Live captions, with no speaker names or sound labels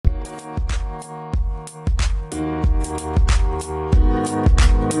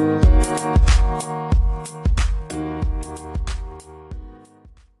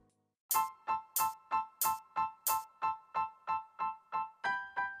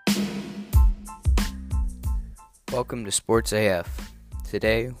Welcome to Sports AF.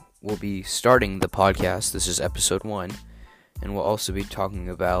 Today we'll be starting the podcast. This is episode 1, and we'll also be talking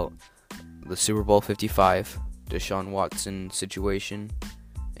about the Super Bowl 55, Deshaun Watson situation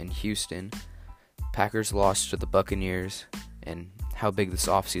in Houston, Packers lost to the Buccaneers, and how big this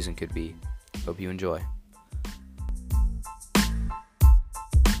offseason could be. Hope you enjoy.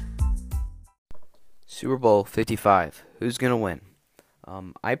 Super Bowl 55. Who's going to win?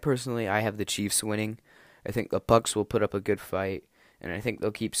 I have the Chiefs winning. I think the Bucs will put up a good fight, and I think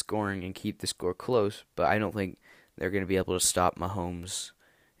they'll keep scoring and keep the score close, but I don't think they're going to be able to stop Mahomes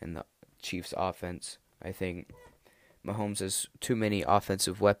and the Chiefs' offense. I think Mahomes has too many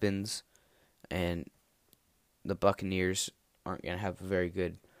offensive weapons, and the Buccaneers aren't going to have a very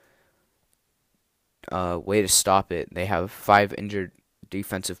good way to stop it. They have 5 injured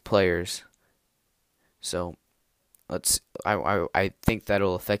defensive players, so I think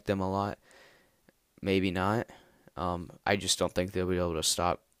that'll affect them a lot. Maybe not. I just don't think they'll be able to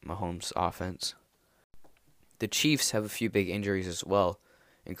stop Mahomes' offense. The Chiefs have a few big injuries as well,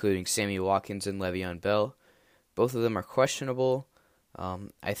 including Sammy Watkins and Le'Veon Bell. Both of them are questionable.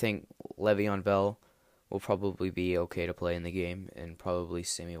 I think Le'Veon Bell will probably be okay to play in the game, and probably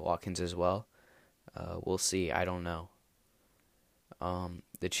Sammy Watkins as well. We'll see. I don't know.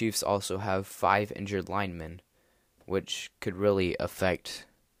 The Chiefs also have 5 injured linemen, which could really affect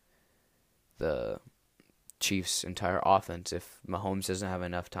the Chiefs' entire offense. If Mahomes doesn't have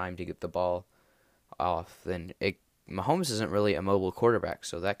enough time to get the ball off, then Mahomes isn't really a mobile quarterback,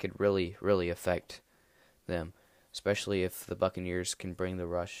 so that could really, really affect them, especially if the Buccaneers can bring the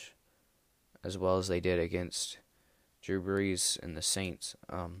rush as well as they did against Drew Brees and the Saints.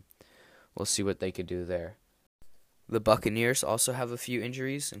 We'll see what they could do there. The Buccaneers also have a few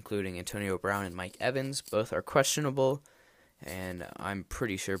injuries, including Antonio Brown and Mike Evans. Both are questionable, and I'm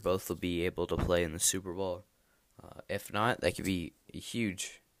pretty sure both will be able to play in the Super Bowl. If not, that could be a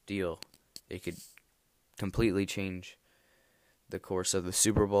huge deal. It could completely change the course of the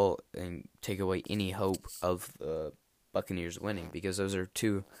Super Bowl and take away any hope of the Buccaneers winning, because those are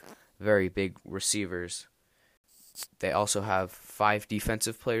 2 very big receivers. They also have 5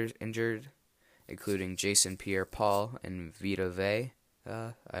 defensive players injured, including Jason Pierre-Paul and Vita Vea.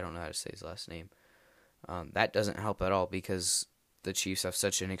 I don't know how to say his last name. That doesn't help at all because the Chiefs have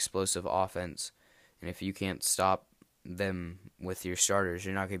such an explosive offense, and if you can't stop them with your starters,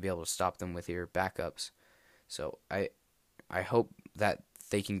 you're not going to be able to stop them with your backups. So I hope that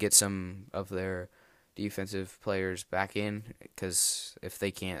they can get some of their defensive players back in, because if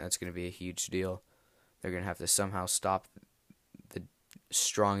they can't, that's going to be a huge deal. They're going to have to somehow stop the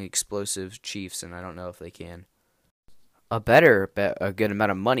strong, explosive Chiefs, and I don't know if they can. A better bet a good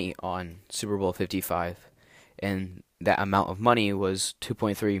amount of money on Super Bowl 55, and that amount of money was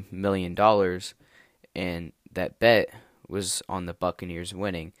 $2.3 million, and that bet was on the Buccaneers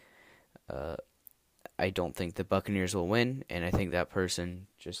winning. I don't think the Buccaneers will win, and I think that person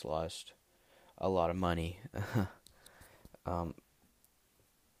just lost a lot of money. I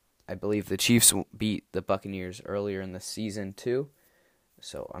believe the Chiefs beat the Buccaneers earlier in the season too,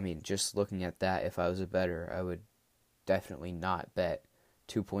 so just looking at that, if I was a bettor, I would definitely not bet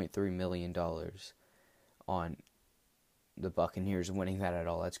 $2.3 million on the Buccaneers winning that at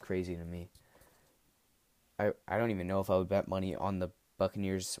all. That's crazy to me. I don't even know if I would bet money on the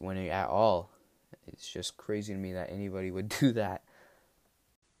Buccaneers winning at all. It's just crazy to me that anybody would do that.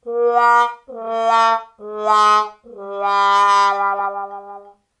 Now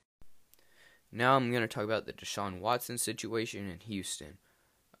I'm going to talk about the Deshaun Watson situation in Houston.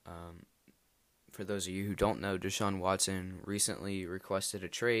 For those of you who don't know, Deshaun Watson recently requested a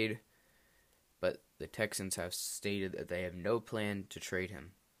trade, but the Texans have stated that they have no plan to trade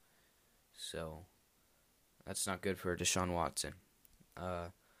him. So that's not good for Deshaun Watson.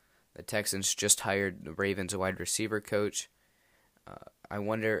 The Texans just hired the Ravens wide receiver coach. I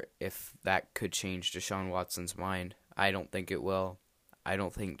wonder if that could change Deshaun Watson's mind. I don't think it will. I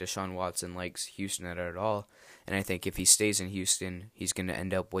don't think Deshaun Watson likes Houston at all, and I think if he stays in Houston, he's going to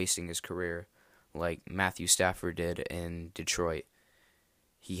end up wasting his career like Matthew Stafford did in Detroit.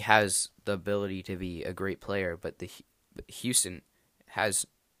 He has the ability to be a great player, but Houston has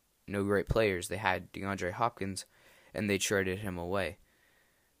no great players. They had DeAndre Hopkins, and they traded him away.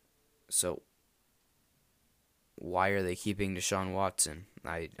 So why are they keeping Deshaun Watson?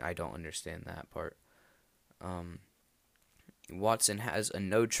 I don't understand that part. Watson has a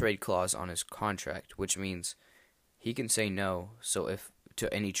no-trade clause on his contract, which means he can say no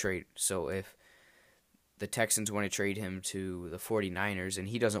to any trade. So if the Texans want to trade him to the 49ers and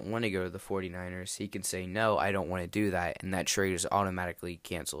he doesn't want to go to the 49ers, he can say, no, I don't want to do that, and that trade is automatically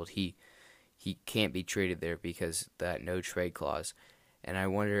canceled. He he can't be traded there because that no trade clause. And I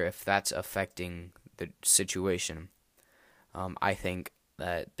wonder if that's affecting the situation. I think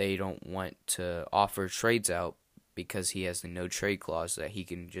that they don't want to offer trades out because he has the no trade clause that he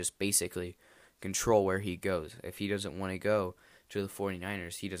can just basically control where he goes. If he doesn't want to go to the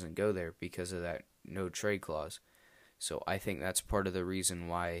 49ers, he doesn't go there because of that no trade clause. So I think that's part of the reason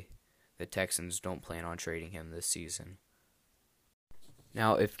why the Texans don't plan on trading him this season.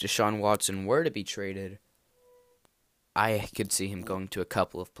 Now, if Deshaun Watson were to be traded, I could see him going to a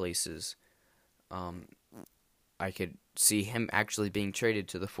couple of places. I could see him actually being traded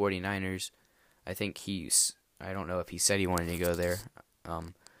to the 49ers. I don't know if he said he wanted to go there,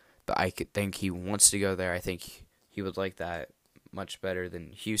 but I could think he wants to go there. I think he would like that much better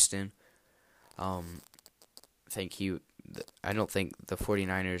than Houston. I don't think the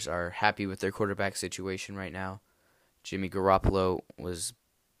 49ers are happy with their quarterback situation right now. Jimmy Garoppolo was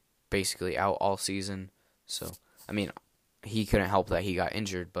basically out all season. So, he couldn't help that he got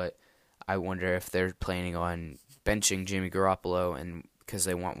injured, but I wonder if they're planning on benching Jimmy Garoppolo and because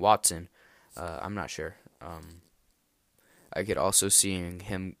they want Watson. I'm not sure. I could also see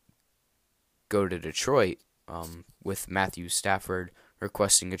him go to Detroit with Matthew Stafford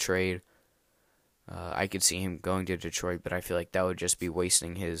requesting a trade. I could see him going to Detroit, but I feel like that would just be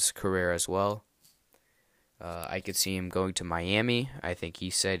wasting his career as well. I could see him going to Miami. I think he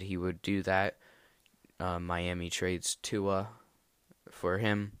said he would do that. Miami trades Tua for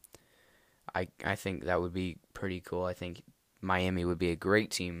him. I think that would be pretty cool. I think Miami would be a great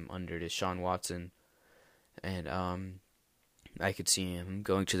team under Deshaun Watson. And I could see him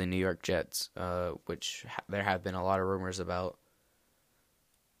going to the New York Jets, which there have been a lot of rumors about.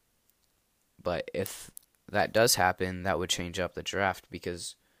 But if that does happen, that would change up the draft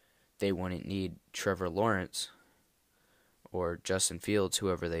because they wouldn't need Trevor Lawrence or Justin Fields,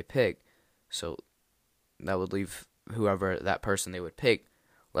 whoever they pick. So that would leave whoever that person they would pick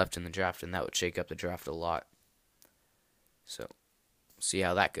left in the draft, and that would shake up the draft a lot. So, see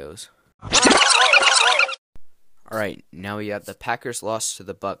how that goes. Alright, now we have the Packers lost to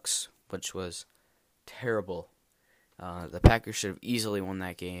the Bucs, which was terrible. The Packers should have easily won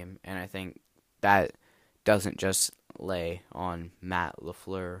that game, and I think that doesn't just lay on Matt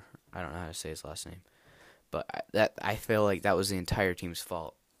LaFleur. I don't know how to say his last name. But I feel like that was the entire team's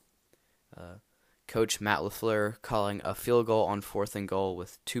fault. Coach Matt LaFleur calling a field goal on 4th and goal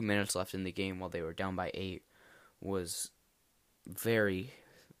with 2 minutes left in the game while they were down by 8 was very,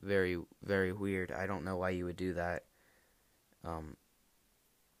 very, very weird. I don't know why you would do that.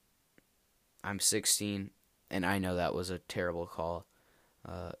 I'm 16, and I know that was a terrible call.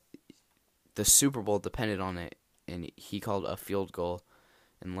 The Super Bowl depended on it, and he called a field goal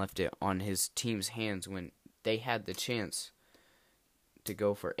and left it on his team's hands when they had the chance to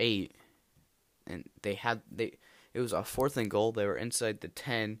go for 8. And it was a 4th and goal. They were inside the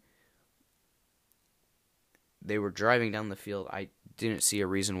 10. They were driving down the field. I didn't see a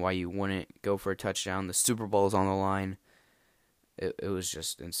reason why you wouldn't go for a touchdown. The Super Bowl is on the line. It was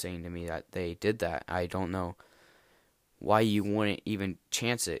just insane to me that they did that. I don't know why you wouldn't even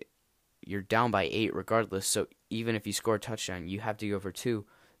chance it. You're down by 8 regardless, so even if you score a touchdown, you have to go for 2.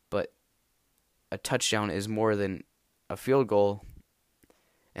 But a touchdown is more than a field goal,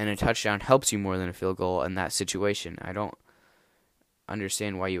 and a touchdown helps you more than a field goal in that situation. I don't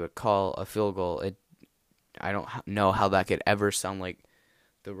understand why you would call a field goal. I don't know how that could ever sound like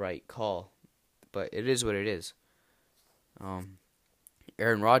the right call, but it is what it is.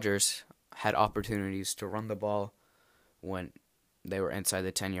 Aaron Rodgers had opportunities to run the ball when they were inside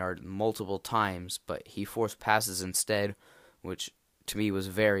the 10-yard multiple times, but he forced passes instead, which to me was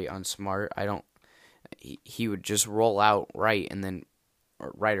very unsmart. He would just roll out right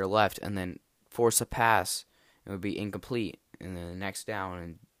or left and then force a pass. It would be incomplete, and then the next down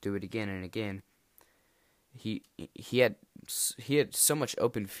and do it again and again. He had so much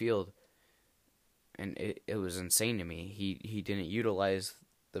open field, and it was insane to me. He didn't utilize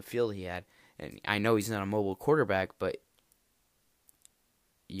the field he had, and I know he's not a mobile quarterback, but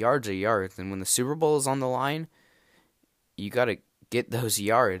yards are yards, and when the Super Bowl is on the line, you got to get those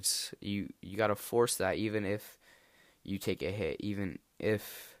yards. You got to force that, even if you take a hit, even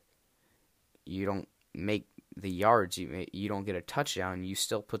if you don't make the yards, you don't get a touchdown. You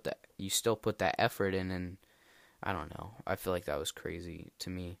still put that effort in, and I don't know. I feel like that was crazy to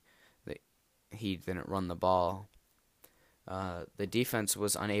me that he didn't run the ball. The defense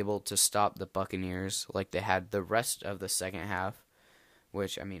was unable to stop the Buccaneers like they had the rest of the second half,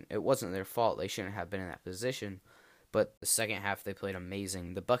 which, it wasn't their fault. They shouldn't have been in that position. But the second half, they played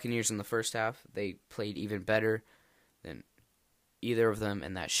amazing. The Buccaneers in the first half, they played even better than either of them,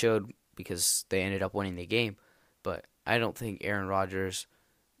 and that showed because they ended up winning the game. But I don't think Aaron Rodgers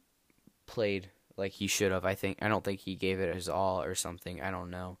played like he should have. I don't think he gave it his all or something. I don't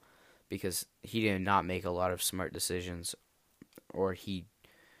know, because he did not make a lot of smart decisions, or he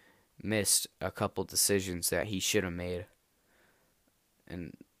missed a couple decisions that he should have made.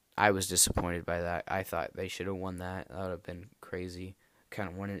 And I was disappointed by that. I thought they should have won that. That would have been crazy. Kind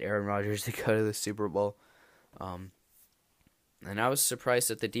of wanted Aaron Rodgers to go to the Super Bowl. And I was surprised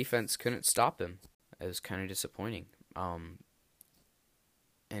that the defense couldn't stop him. It was kind of disappointing. And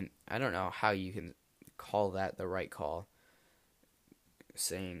I don't know how you can call that the right call.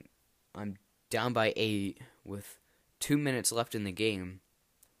 Saying, I'm down by 8 with 2 minutes left in the game,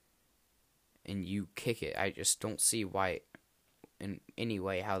 and you kick it. I just don't see why, in any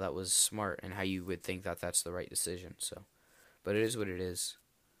way, how that was smart and how you would think that that's the right decision. So, but it is what it is.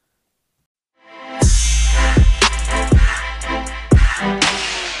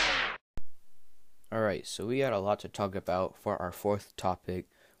 Alright, so we got a lot to talk about for our fourth topic,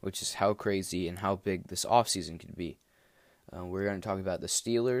 which is how crazy and how big this offseason could be. We're going to talk about the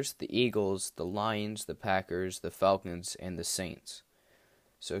Steelers, the Eagles, the Lions, the Packers, the Falcons, and the Saints.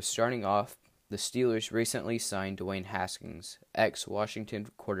 So starting off, the Steelers recently signed Dwayne Haskins, ex-Washington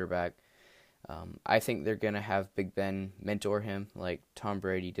quarterback. I think they're going to have Big Ben mentor him like Tom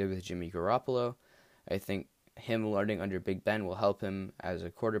Brady did with Jimmy Garoppolo. I think him learning under Big Ben will help him as a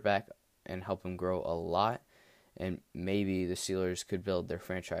quarterback and help him grow a lot. And maybe the Steelers could build their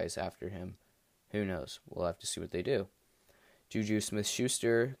franchise after him. Who knows? We'll have to see what they do. Juju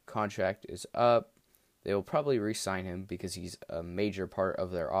Smith-Schuster contract is up. They will probably re-sign him because he's a major part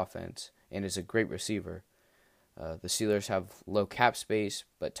of their offense and is a great receiver. The Steelers have low cap space,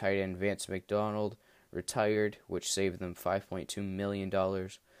 but tight end Vance McDonald retired, which saved them $5.2 million,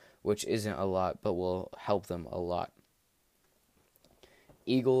 which isn't a lot, but will help them a lot.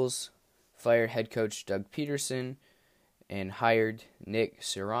 Eagles fired head coach Doug Peterson and hired Nick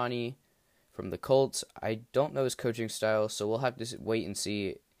Sirianni from the Colts. I don't know his coaching style, so we'll have to wait and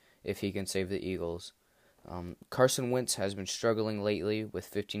see if he can save the Eagles. Carson Wentz has been struggling lately with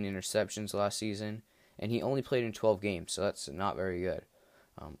 15 interceptions last season, and he only played in 12 games, so that's not very good.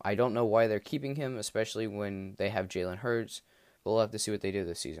 I don't know why they're keeping him, especially when they have Jalen Hurts, but we'll have to see what they do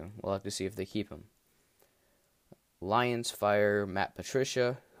this season. We'll have to see if they keep him. Lions fire Matt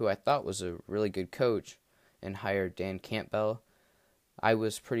Patricia, who I thought was a really good coach, and hired Dan Campbell. I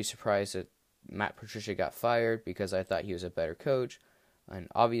was pretty surprised that Matt Patricia got fired because I thought he was a better coach, and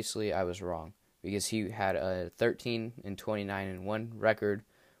obviously I was wrong because he had a 13-29-1 record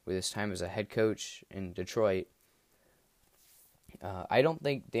with his time as a head coach in Detroit. I don't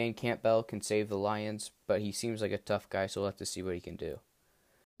think Dan Campbell can save the Lions, but he seems like a tough guy, so we'll have to see what he can do.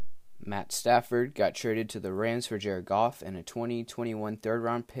 Matt Stafford got traded to the Rams for Jared Goff and a 2021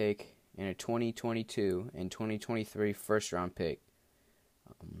 third-round pick and a 2022 and 2023 first-round pick.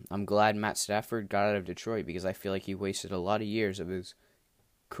 I'm glad Matt Stafford got out of Detroit because I feel like he wasted a lot of years of his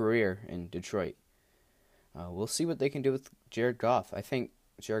career in Detroit. We'll see what they can do with Jared Goff. I think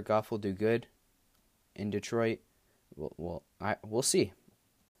Jared Goff will do good in Detroit. We'll see.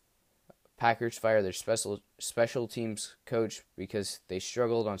 Packers fire their special teams coach because they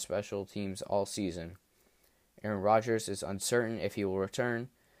struggled on special teams all season. Aaron Rodgers is uncertain if he will return,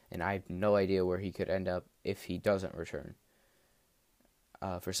 and I have no idea where he could end up if he doesn't return.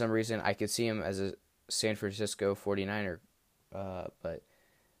 For some reason, I could see him as a San Francisco 49er, but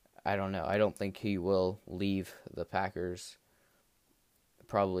I don't know. I don't think he will leave the Packers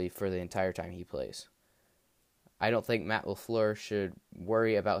probably for the entire time he plays. I don't think Matt LaFleur should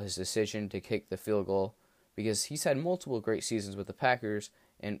worry about his decision to kick the field goal because he's had multiple great seasons with the Packers,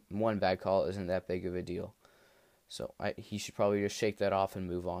 and one bad call isn't that big of a deal. So he should probably just shake that off and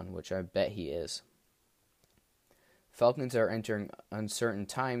move on, which I bet he is. Falcons are entering uncertain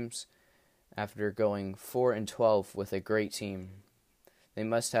times after going 4-12 with a great team. They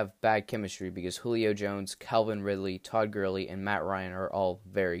must have bad chemistry because Julio Jones, Calvin Ridley, Todd Gurley, and Matt Ryan are all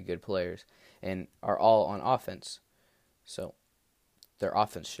very good players and are all on offense. So their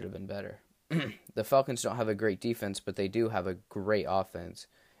offense should have been better. The Falcons don't have a great defense, but they do have a great offense.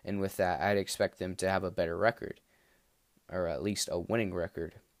 And with that, I'd expect them to have a better record, or at least a winning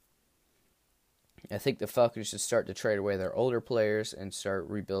record. I think the Falcons should start to trade away their older players and start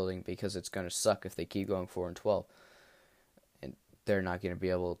rebuilding because it's going to suck if they keep going 4-12. And they're not going to be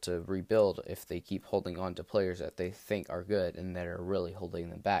able to rebuild if they keep holding on to players that they think are good and that are really holding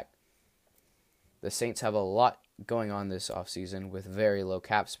them back. The Saints have a lot going on this offseason with very low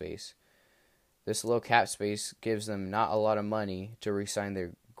cap space. This low cap space gives them not a lot of money to re-sign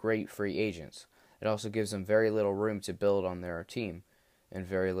their great free agents. It also gives them very little room to build on their team. and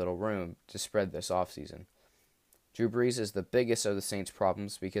very little room to spread this offseason. Drew Brees is the biggest of the Saints'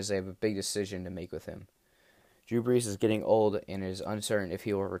 problems because they have a big decision to make with him. Drew Brees is getting old and is uncertain if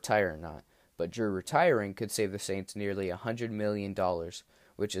he will retire or not, but Drew retiring could save the Saints nearly $100 million,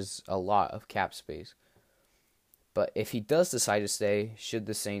 which is a lot of cap space. But if he does decide to stay, should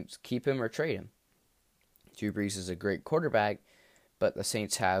the Saints keep him or trade him? Drew Brees is a great quarterback, but the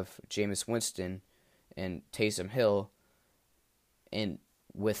Saints have Jameis Winston and Taysom Hill, and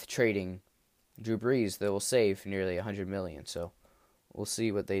with trading Drew Brees, they will save nearly $100 million. So we'll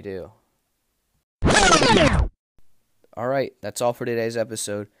see what they do. All right, that's all for today's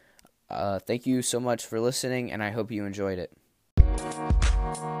episode. Thank you so much for listening, and I hope you enjoyed it.